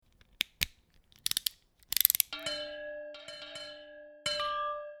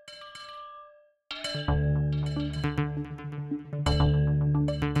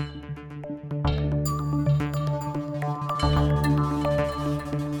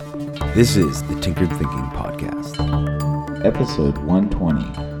This is the Tinkered Thinking Podcast. Episode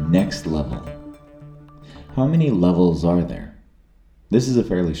 120, Next Level. How many levels are there? This is a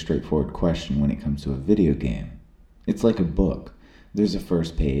fairly straightforward question when it comes to a video game. It's like a book. There's a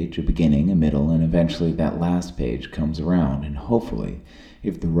first page, a beginning, a middle, and eventually that last page comes around, and hopefully,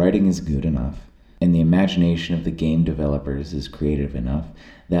 if the writing is good enough, and the imagination of the game developers is creative enough,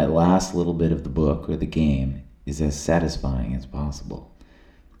 that last little bit of the book or the game is as satisfying as possible.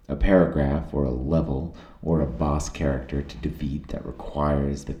 A paragraph or a level or a boss character to defeat that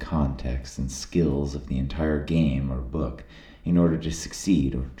requires the context and skills of the entire game or book in order to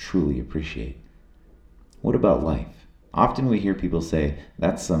succeed or truly appreciate. What about life? Often we hear people say,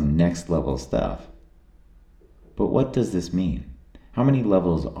 that's some next level stuff. But what does this mean? How many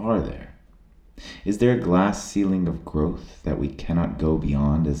levels are there? Is there a glass ceiling of growth that we cannot go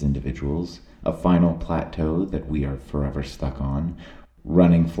beyond as individuals? A final plateau that we are forever stuck on?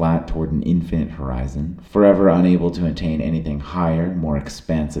 Running flat toward an infinite horizon, forever unable to attain anything higher, more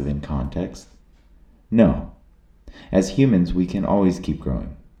expansive in context? No. As humans, we can always keep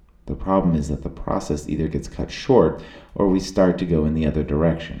growing. The problem is that the process either gets cut short or we start to go in the other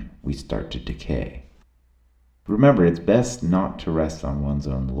direction. We start to decay. Remember, it's best not to rest on one's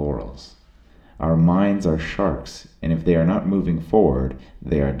own laurels. Our minds are sharks, and if they are not moving forward,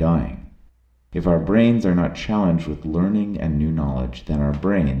 they are dying. If our brains are not challenged with learning and new knowledge, then our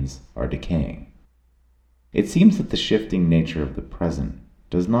brains are decaying. It seems that the shifting nature of the present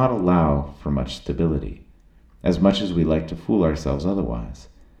does not allow for much stability, as much as we like to fool ourselves otherwise.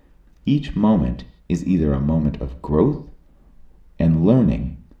 Each moment is either a moment of growth and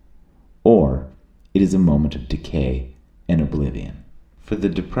learning, or it is a moment of decay and oblivion. For the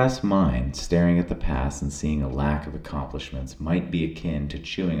depressed mind, staring at the past and seeing a lack of accomplishments might be akin to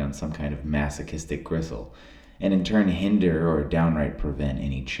chewing on some kind of masochistic gristle, and in turn hinder or downright prevent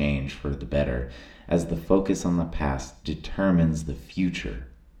any change for the better, as the focus on the past determines the future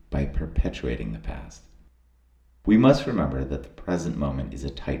by perpetuating the past. We must remember that the present moment is a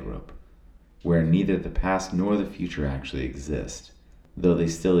tightrope, where neither the past nor the future actually exist, though they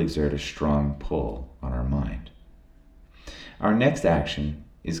still exert a strong pull on our mind. Our next action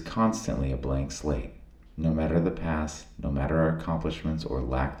is constantly a blank slate, no matter the past, no matter our accomplishments or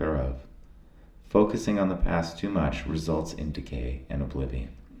lack thereof. Focusing on the past too much results in decay and oblivion.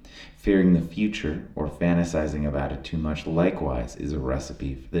 Fearing the future or fantasizing about it too much likewise is a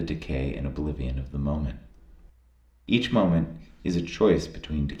recipe for the decay and oblivion of the moment. Each moment is a choice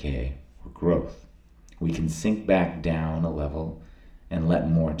between decay or growth. We can sink back down a level and let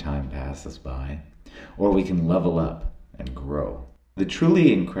more time pass us by, or we can level up and grow. The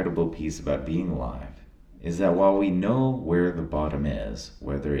truly incredible piece about being alive is that while we know where the bottom is,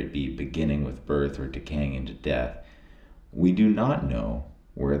 whether it be beginning with birth or decaying into death, we do not know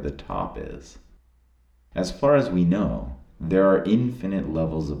where the top is. As far as we know, there are infinite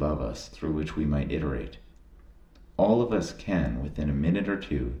levels above us through which we might iterate. All of us can, within a minute or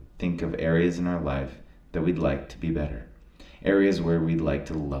two, think of areas in our life that we'd like to be better, areas where we'd like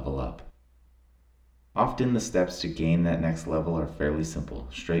to level up. Often the steps to gain that next level are fairly simple,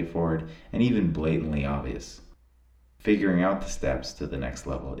 straightforward, and even blatantly obvious. Figuring out the steps to the next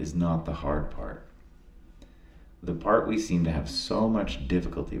level is not the hard part. The part we seem to have so much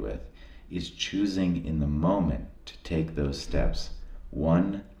difficulty with is choosing in the moment to take those steps,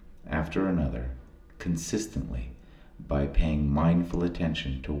 one after another, consistently, by paying mindful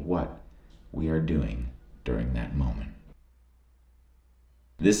attention to what we are doing during that moment.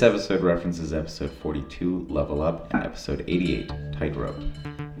 This episode references episode 42, Level Up, and episode 88, Tightrope.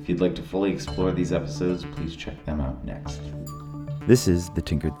 If you'd like to fully explore these episodes, please check them out next. This is the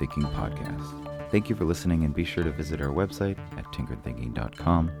Tinkered Thinking Podcast. Thank you for listening, and be sure to visit our website at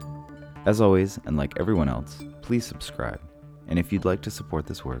tinkeredthinking.com. As always, and like everyone else, please subscribe. And if you'd like to support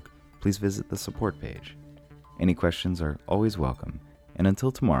this work, please visit the support page. Any questions are always welcome. And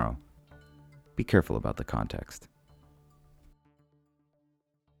until tomorrow, be careful about the context.